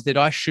means that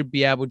I should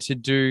be able to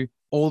do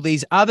all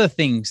these other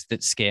things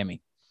that scare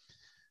me.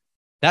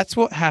 That's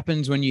what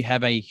happens when you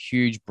have a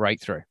huge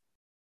breakthrough,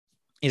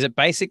 is it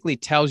basically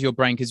tells your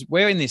brain, because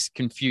we're in this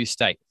confused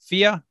state.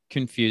 Fear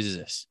confuses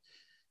us.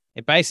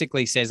 It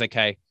basically says,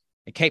 okay,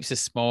 it keeps us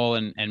small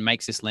and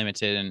makes us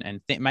limited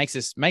and makes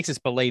us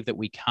believe that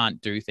we can't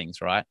do things,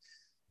 right?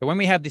 But when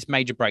we have this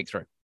major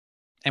breakthrough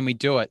and we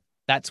do it,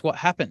 that's what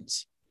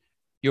happens.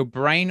 Your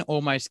brain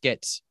almost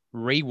gets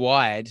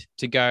rewired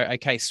to go,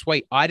 okay,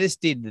 sweet, I just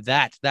did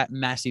that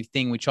massive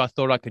thing, which I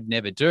thought I could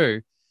never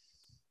do.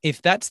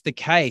 If that's the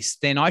case,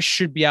 then I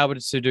should be able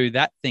to do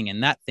that thing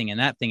and that thing and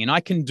that thing. And I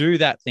can do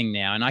that thing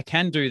now, and I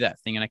can do that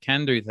thing and I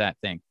can do that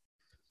thing.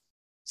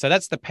 So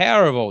that's the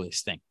power of all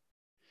this thing.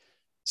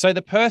 So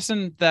the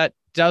person that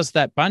does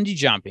that bungee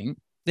jumping,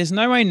 there's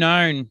no way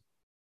known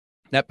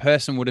that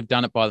person would have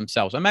done it by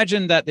themselves.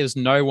 Imagine that there's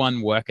no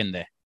one working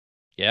there.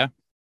 Yeah.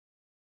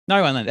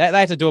 No one. They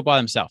had to do it by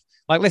themselves.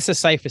 Like, let's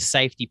just say for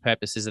safety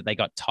purposes that they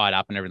got tied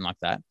up and everything like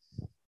that.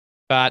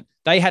 But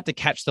they had to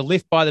catch the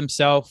lift by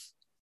themselves,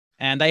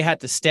 and they had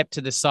to step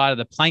to the side of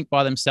the plank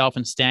by themselves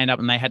and stand up,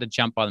 and they had to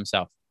jump by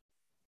themselves.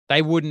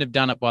 They wouldn't have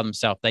done it by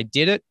themselves. They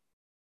did it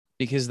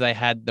because they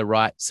had the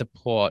right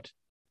support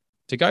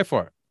to go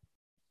for it.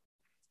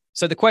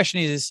 So the question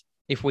is,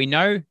 if we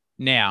know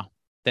now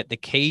that the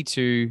key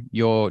to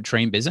your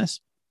dream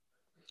business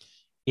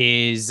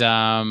is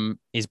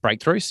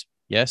breakthroughs,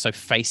 yeah, so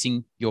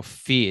facing your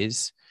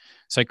fears,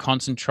 so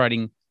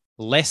concentrating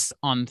less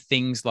on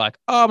things like,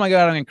 oh my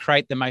God, I'm going to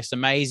create the most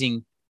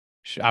amazing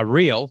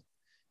reel,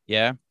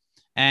 yeah,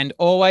 and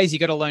always you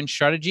got to learn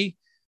strategy,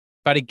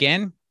 but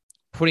again,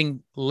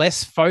 putting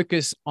less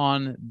focus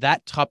on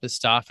that type of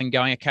stuff and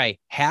going, okay,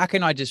 how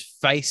can I just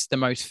face the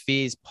most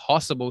fears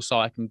possible so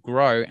I can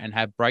grow and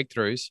have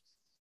breakthroughs?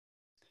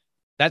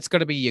 That's got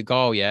to be your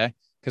goal, yeah?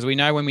 Because we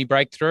know when we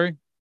break through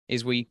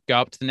is we go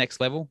up to the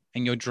next level,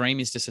 and your dream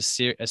is just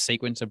a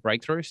sequence of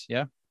breakthroughs,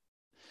 yeah?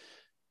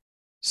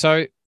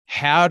 So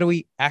how do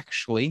we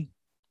actually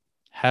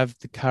have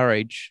the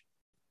courage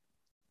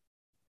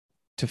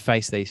to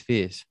face these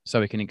fears so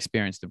we can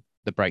experience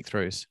the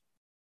breakthroughs,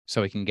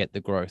 so we can get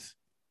the growth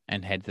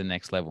and head to the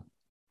next level?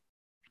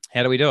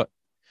 How do we do it?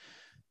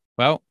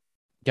 Well,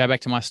 go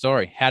back to my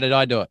story. How did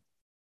I do it?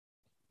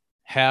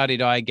 How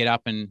did I get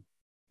up and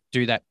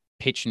do that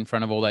pitch in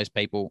front of all those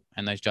people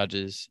and those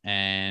judges?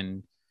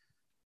 And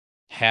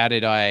how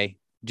did I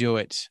do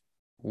it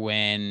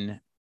when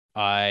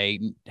I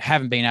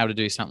haven't been able to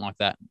do something like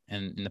that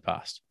in the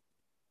past?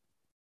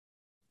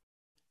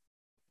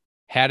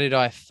 How did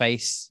I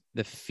face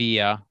the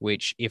fear,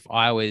 which if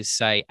I was,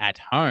 say, at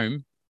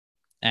home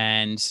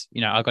and,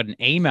 I got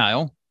an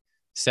email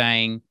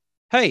saying,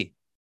 hey,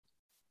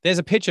 there's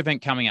a pitch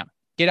event coming up.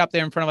 Get up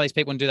there in front of these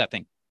people and do that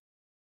thing.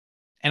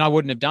 And I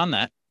wouldn't have done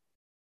that.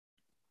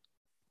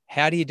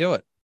 How do you do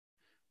it?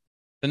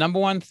 The number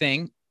one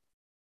thing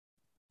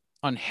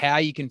on how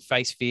you can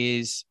face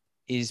fears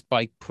is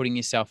by putting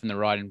yourself in the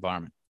right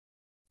environment.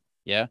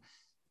 Yeah.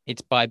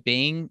 It's by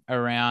being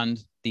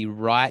around the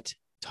right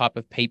type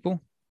of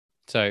people.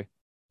 So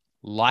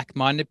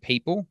like-minded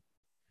people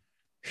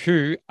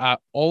who are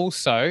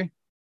also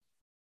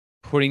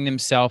putting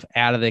themselves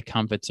out of their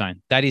comfort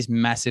zone. That is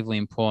massively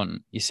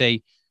important. You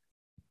see,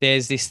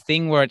 there's this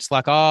thing where it's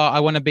like, oh, I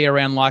want to be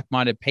around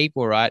like-minded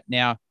people, right?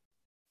 Now,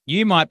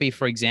 you might be,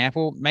 for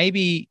example,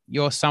 maybe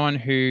you're someone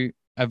who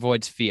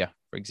avoids fear,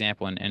 for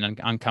example, and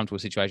uncomfortable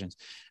situations.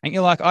 And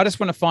you're like, I just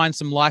want to find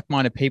some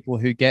like-minded people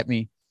who get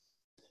me.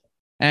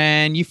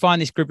 And you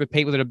find this group of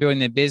people that are building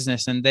their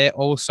business, and they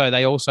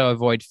also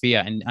avoid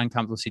fear and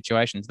uncomfortable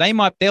situations.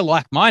 They're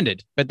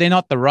like-minded, but they're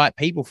not the right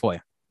people for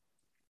you,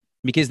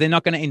 because they're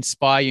not going to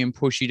inspire you and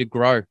push you to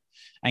grow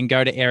and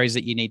go to areas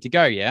that you need to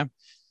go. Yeah.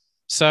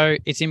 So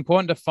it's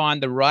important to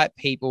find the right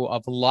people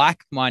of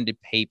like-minded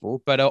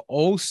people, but are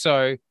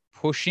also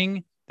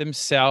pushing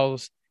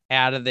themselves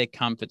out of their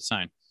comfort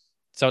zone.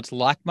 So it's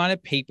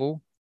like-minded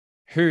people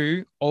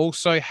who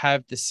also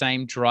have the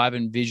same drive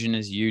and vision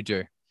as you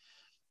do.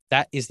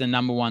 That is the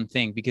number one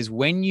thing, because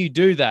when you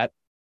do that,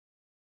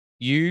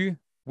 you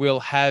will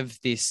have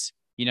this,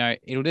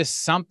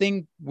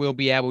 something will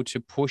be able to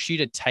push you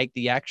to take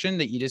the action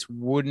that you just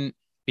wouldn't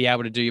be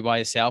able to do by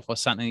yourself or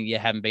something that you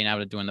haven't been able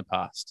to do in the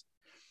past.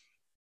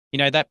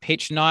 That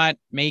pitch night,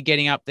 me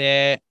getting up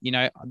there,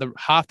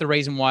 half the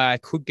reason why I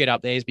could get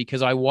up there is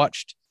because I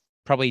watched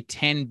probably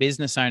 10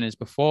 business owners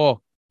before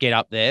get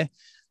up there.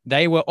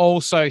 They were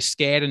also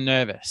scared and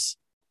nervous.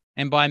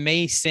 And by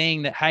me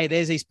seeing that, hey,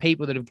 there's these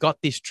people that have got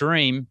this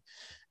dream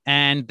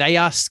and they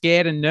are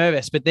scared and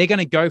nervous, but they're going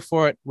to go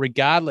for it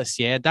regardless.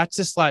 Yeah. That's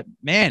just like,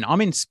 man,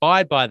 I'm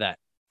inspired by that.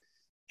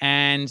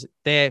 And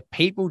they're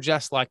people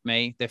just like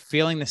me. They're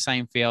feeling the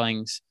same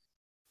feelings.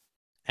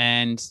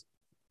 And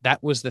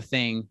that was the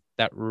thing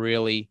that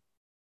really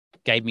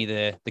gave me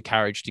the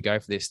courage to go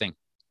for this thing.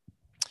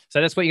 So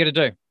that's what you got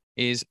to do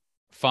is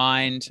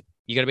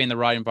you got to be in the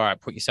right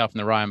environment, put yourself in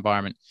the right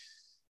environment.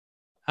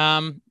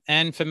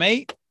 And for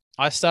me,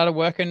 I started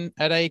working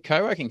at a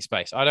co-working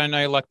space. I don't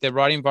know, like the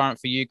right environment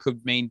for you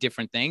could mean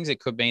different things. It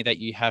could mean that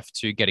you have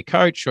to get a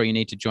coach or you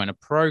need to join a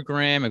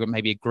program or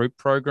maybe a group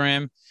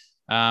program.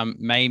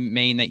 May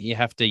mean that you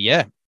have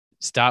to,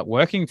 start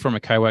working from a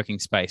co-working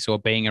space or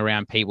being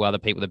around other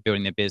people that are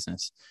building their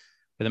business.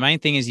 But the main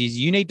thing is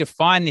you need to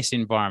find this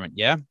environment.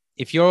 Yeah.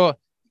 If you're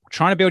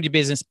trying to build your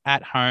business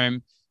at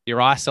home, you're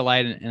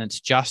isolated and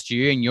it's just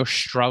you and you're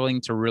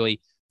struggling to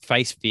really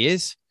face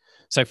fears.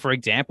 So for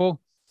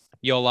example,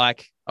 you're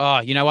like, oh,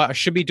 you know what? I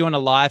should be doing a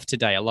live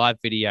today, a live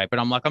video, but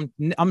I'm like,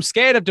 I'm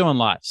scared of doing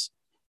lives.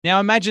 Now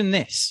imagine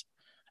this.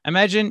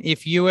 Imagine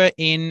if you were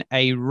in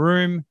a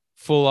room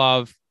full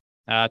of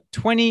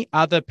 20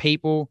 other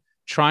people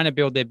trying to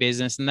build their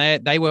business and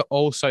they were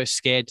also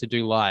scared to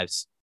do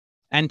lives.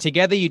 And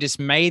together you just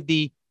made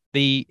the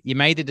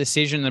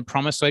decision and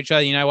promise to each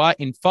other, you know what?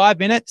 In 5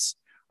 minutes,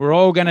 we're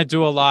all going to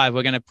do a live.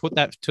 We're going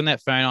to turn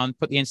that phone on,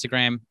 put the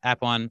Instagram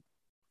app on.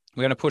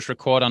 We're going to push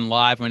record on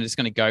live. And we're just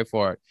going to go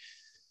for it.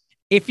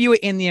 If you were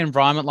in the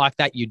environment like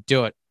that, you'd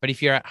do it. But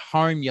if you're at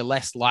home, you're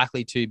less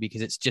likely to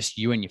because it's just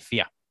you and your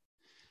fear.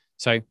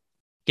 So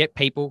get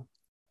people,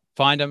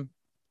 find them,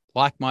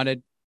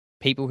 like-minded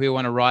people who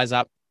want to rise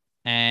up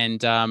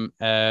and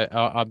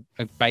I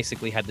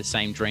basically had the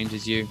same dreams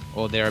as you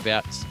or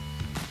thereabouts.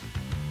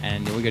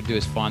 And all we got to do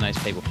is find those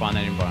people, find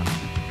that environment.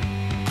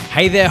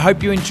 Hey there,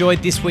 hope you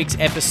enjoyed this week's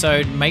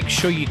episode. Make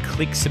sure you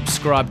click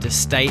subscribe to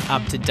stay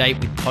up to date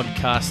with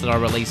podcasts that I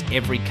release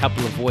every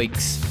couple of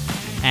weeks.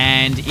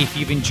 And if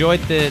you've enjoyed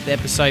the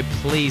episode,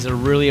 please, I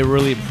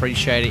really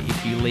appreciate it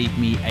if you leave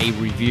me a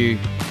review.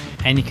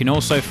 And you can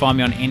also find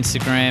me on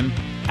Instagram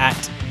at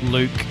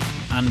Luke_Page.